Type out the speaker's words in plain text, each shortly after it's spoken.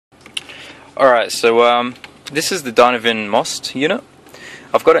Alright, so this is the DYNAVIN MOST unit.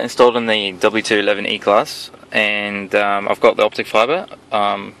 I've got it installed in the w211 E-Class, and I've got the optic fiber,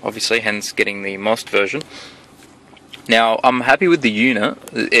 obviously, hence getting the MOST version. Now, I'm happy with the unit.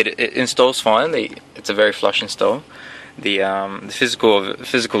 It installs fine. It's a very flush install. The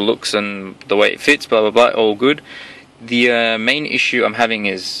physical looks and the way it fits, blah blah blah, all good. The main issue I'm having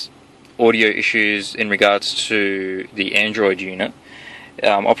is audio issues in regards to the Android unit,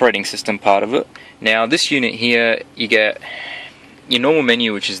 operating system part of it. Now, this unit here, you get your normal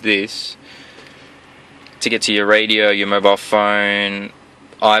menu, which is this, to get to your radio, your mobile phone,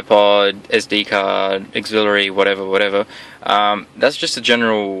 iPod, SD card, auxiliary, whatever. That's just a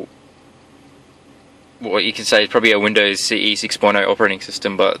general, what you can say is probably a Windows CE 6.0 operating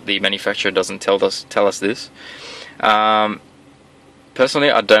system, but the manufacturer doesn't tell us this.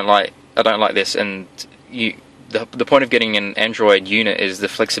 Personally, I don't like this, and the point of getting an Android unit is the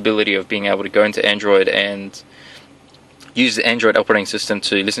flexibility of being able to go into Android and use the Android operating system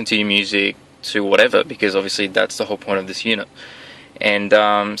to listen to your music, to whatever, because obviously that's the whole point of this unit. And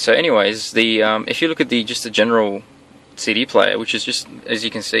so anyways, if you look at just the general CD player, which is just, as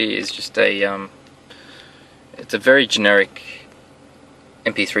you can see, is just it's a very generic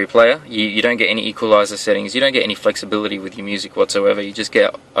MP3 player. You don't get any equalizer settings, you don't get any flexibility with your music whatsoever. You just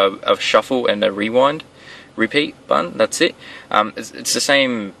get a shuffle and a rewind, repeat button, that's it. It's the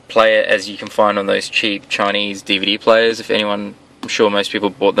same player as you can find on those cheap Chinese DVD players, if anyone, I'm sure most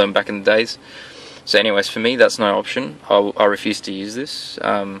people bought them back in the days. So anyways, for me that's no option. I refuse to use this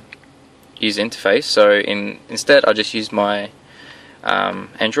interface, so instead I just use my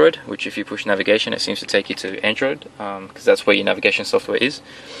Android, which if you push navigation it seems to take you to Android, because that's where your navigation software is.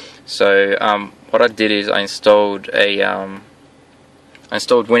 So what I did is I installed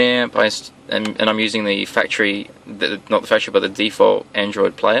Winamp, and I'm using the factory, not the factory, but the default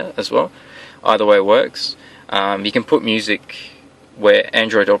Android player as well. Either way works. You can put music where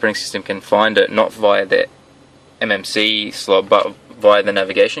Android operating system can find it, not via the MMC slot, but via the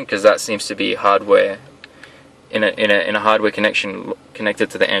navigation, because that seems to be hardware in a hardware connection connected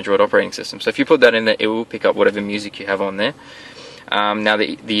to the Android operating system. So if you put that in there, it will pick up whatever music you have on there. Now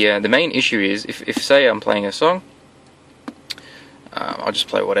the main issue is if say I'm playing a song. I'll just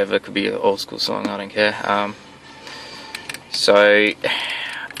play whatever, it could be an old school song, I don't care. So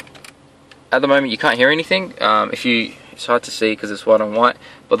at the moment you can't hear anything. It's hard to see because it's white on white,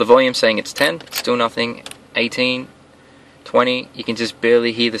 but the volume's saying it's 10, still nothing. 18, 20, you can just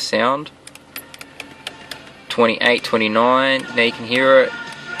barely hear the sound. 28, 29, now you can hear it.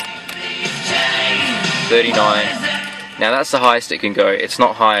 39. Now that's the highest it can go. It's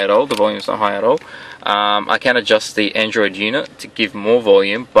not high at all, the volume's not high at all. I can adjust the Android unit to give more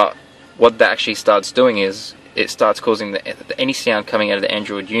volume, but what that actually starts doing is it starts causing any sound coming out of the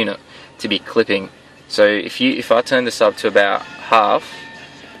Android unit to be clipping. So if I turn this up to about half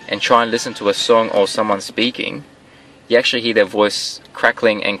and try and listen to a song or someone speaking, you actually hear their voice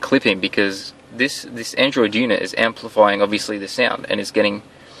crackling and clipping, because this Android unit is amplifying obviously the sound, and it's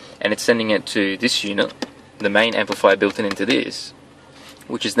sending it to this unit, the main amplifier built into this,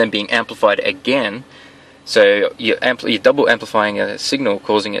 which is then being amplified again. So you're double amplifying a signal,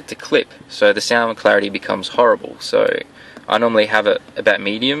 causing it to clip, so the sound clarity becomes horrible. So I normally have it about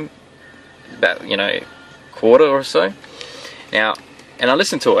medium, about quarter or so. Now, and I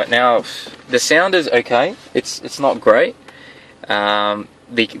listen to it. Now the sound is okay, it's not great.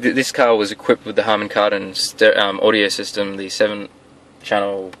 This car was equipped with the Harman Kardon audio system, the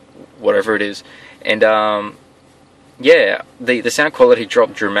 7-channel whatever it is, and yeah, the sound quality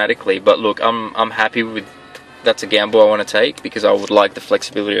dropped dramatically. But look, I'm happy with, that's a gamble I want to take, because I would like the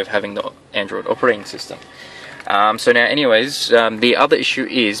flexibility of having the Android operating system. So now anyways, the other issue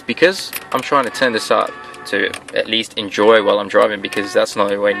is, because I'm trying to turn this up to at least enjoy while I'm driving, because that's not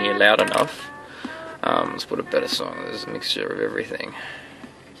anywhere near loud enough. Let's put a better song. There's a mixture of everything.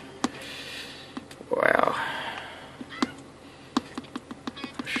 Wow.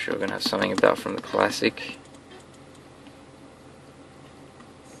 I'm sure we're going to have something about from the classic.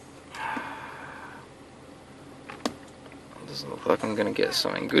 Doesn't look like I'm going to get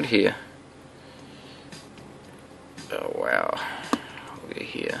something good here. Oh wow. We're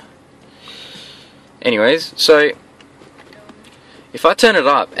here. Anyways, so if I turn it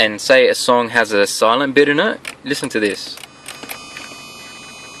up and say a song has a silent bit in it, listen to this.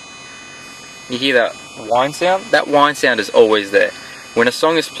 You hear that whine sound? That whine sound is always there. When a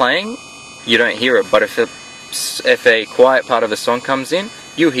song is playing, you don't hear it, but if a quiet part of the song comes in,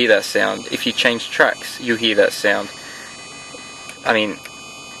 you'll hear that sound. If you change tracks, you'll hear that sound. I mean,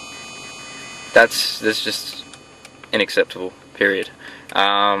 that's just unacceptable, period.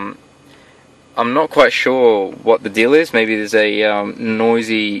 I'm not quite sure what the deal is. Maybe there's a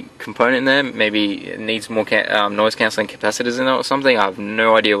noisy component in there. Maybe it needs more noise cancelling capacitors in it or something. I have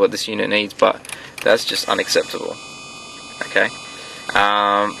no idea what this unit needs, but that's just unacceptable. Okay.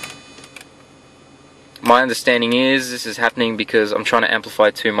 My understanding is this is happening because I'm trying to amplify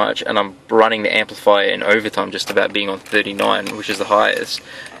too much, and I'm running the amplifier in overtime, just about being on 39, which is the highest.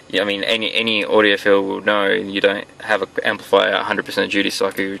 I mean, any audiophile will know you don't have an amplifier at 100% duty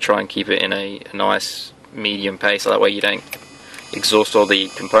cycle. You try and keep it in a nice medium pace, so that way you don't exhaust all the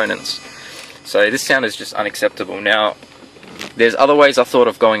components. So this sound is just unacceptable. Now, there's other ways I thought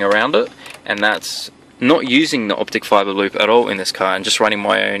of going around it, and that's not using the optic fiber loop at all in this car and just running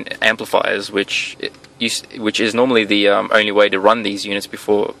my own amplifiers, which is normally the only way to run these units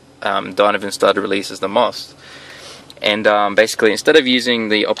before DYNAVIN started releases the MOS. And basically, instead of using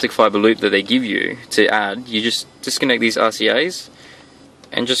the optic fiber loop that they give you to add, you just disconnect these RCAs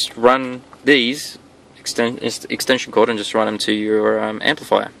and just run these extension cord and just run them to your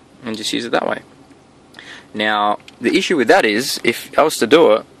amplifier and just use it that way. Now, the issue with that is, if I was to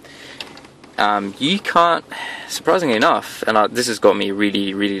do it, you can't, surprisingly enough, and this has got me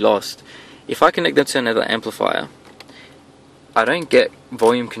really lost, if I connect them to another amplifier, I don't get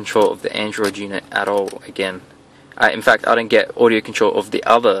volume control of the Android unit at all again. In fact, I don't get audio control of the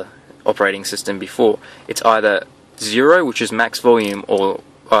other operating system before. It's either 0, which is max volume, or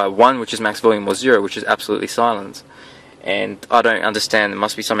 1, which is max volume, or 0, which is absolutely silent. And I don't understand. There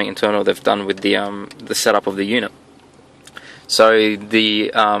must be something internal they've done with the setup of the unit. So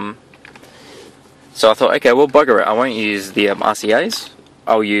so I thought, okay, well, bugger it. I won't use the RCAs.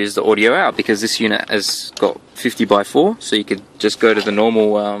 I'll use the audio out, because this unit has got 50x4, so you could just go to the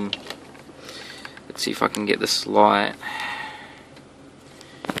normal. Let's see if I can get this light.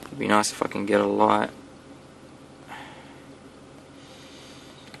 It'd be nice if I can get a light.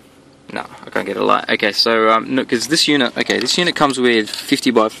 No, I can't get a light. Okay, so no, because this unit comes with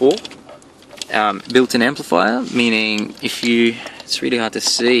 50x4 built-in amplifier, meaning it's really hard to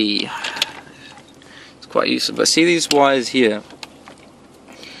see. It's quite useful, but see these wires here?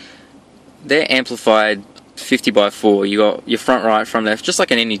 They're amplified 50x4. You got your front, right, front, left, just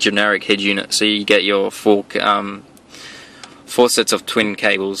like in any generic head unit. So you get your four sets of twin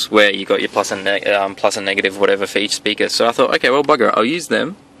cables where you got your plus and negative, whatever, for each speaker. So I thought, okay, well, bugger it, I'll use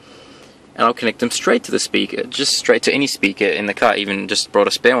them, and I'll connect them straight to the speaker, just straight to any speaker in the car. Even just brought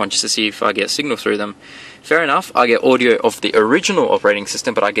a spare one just to see if I get signal through them. Fair enough, I get audio of the original operating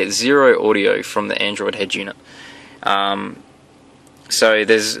system, but I get 0 audio from the Android head unit. So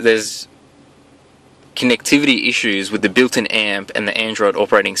there's connectivity issues with the built-in amp and the Android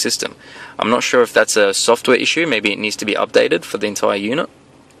operating system. I'm not sure if that's a software issue. Maybe it needs to be updated for the entire unit,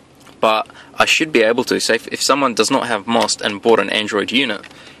 but I should be able to. So if someone does not have MOS and bought an Android unit,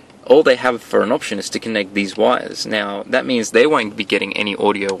 all they have for an option is to connect these wires. Now that means they won't be getting any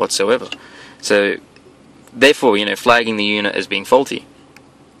audio whatsoever, so therefore, flagging the unit as being faulty.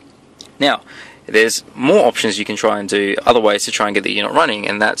 Now, there's more options you can try and do, other ways to try and get the unit running,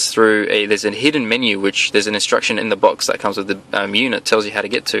 and that's through there's a hidden menu, which there's an instruction in the box that comes with the unit, tells you how to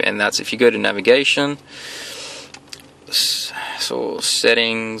get to, and that's if you go to navigation, so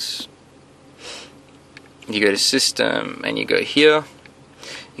settings, you go to system, and you go here.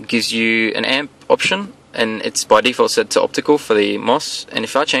 It gives you an amp option, and it's by default set to optical for the MOS, and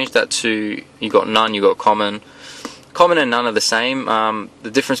if I change that to, you got none, you got common. Common and none are the same. The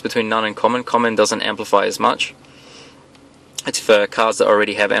difference between none and common doesn't amplify as much. It's for cars that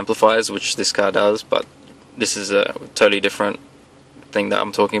already have amplifiers, which this car does, but this is a totally different thing that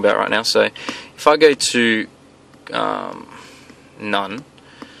I'm talking about right now. So if I go to none,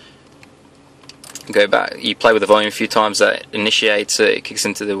 go back, you play with the volume a few times, that initiates it, it kicks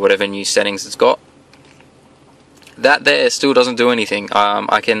into whatever new settings it's got. That there still doesn't do anything.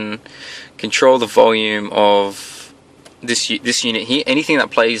 I can control the volume of this unit here. Anything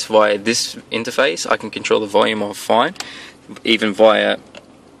that plays via this interface, I can control the volume of fine, even via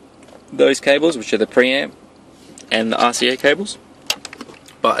those cables, which are the preamp and the RCA cables.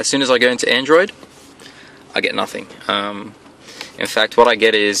 But as soon as I go into Android, I get nothing. In fact, what I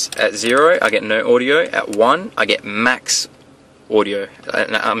get is at 0, I get no audio. At 1, I get max audio.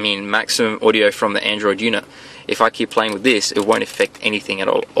 I mean maximum audio from the Android unit. If I keep playing with this, it won't affect anything at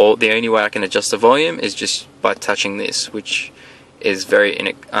all. The only way I can adjust the volume is just by touching this, which is very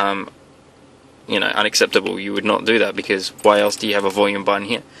unacceptable. You would not do that, because why else do you have a volume button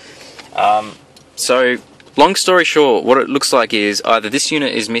here? So long story short, what it looks like is either this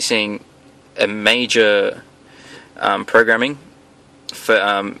unit is missing a major programming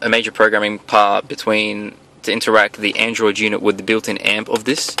part to interact the Android unit with the built-in amp of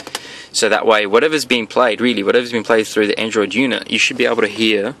this. So that way, whatever's being played through the Android unit, you should be able to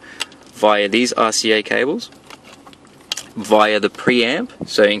hear via these RCA cables, via the preamp.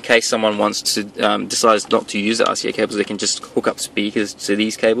 So in case someone wants to decides not to use the RCA cables, they can just hook up speakers to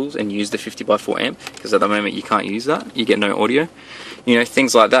these cables and use the 50x4 amp, because at the moment you can't use that, you get no audio, you know,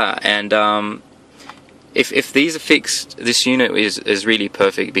 things like that. And if these are fixed, this unit is really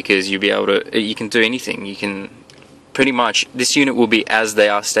perfect, because you'll be able to, you can do anything. You can pretty much, this unit will be as they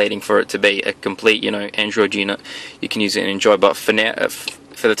are stating for it to be, a complete, you know, Android unit. You can use it and enjoy. But for now,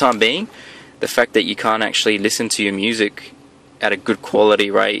 for the time being, the fact that you can't actually listen to your music at a good quality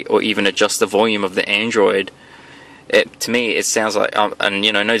rate, or even adjust the volume of the Android, to me it sounds like, and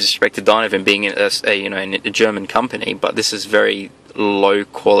you know, no disrespect to DYNAVIN being a German company, but this is very low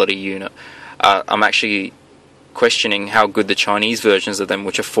quality unit. I'm actually questioning how good the Chinese versions of them,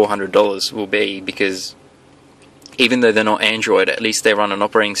 which are $400, will be, because even though they're not Android, at least they run an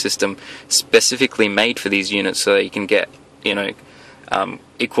operating system specifically made for these units, so that you can get, you know,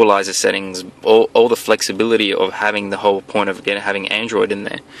 equalizer settings, all the flexibility of having the whole point of having Android in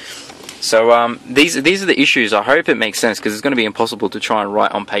there. So these are the issues. I hope it makes sense, because it's going to be impossible to try and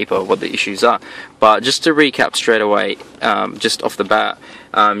write on paper what the issues are. But just to recap straight away, just off the bat,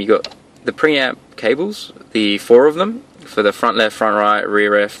 you got the preamp cables, the 4 of them, for the front left, front right,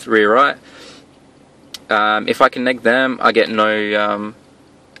 rear left, rear right. If I connect them, I get no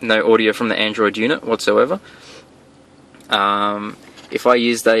audio from the Android unit whatsoever. If I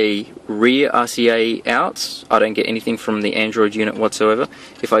use the rear RCA out, I don't get anything from the Android unit whatsoever.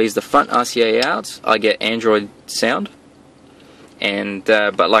 If I use the front RCA out, I get Android sound. And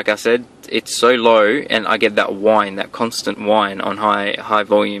but like I said, it's so low, and I get that whine, that constant whine on high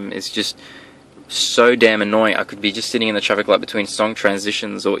volume. Is just so damn annoying. I could be just sitting in the traffic light between song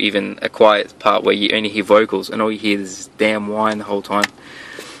transitions, or even a quiet part where you only hear vocals, and all you hear is this damn whine the whole time.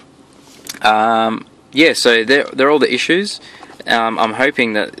 Yeah, so they're all the issues. I'm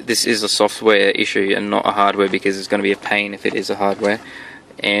hoping that this is a software issue and not a hardware, because it's going to be a pain if it is a hardware.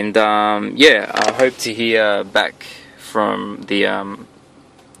 And yeah, I hope to hear back from the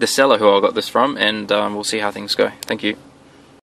seller who I got this from, and we'll see how things go. Thank you.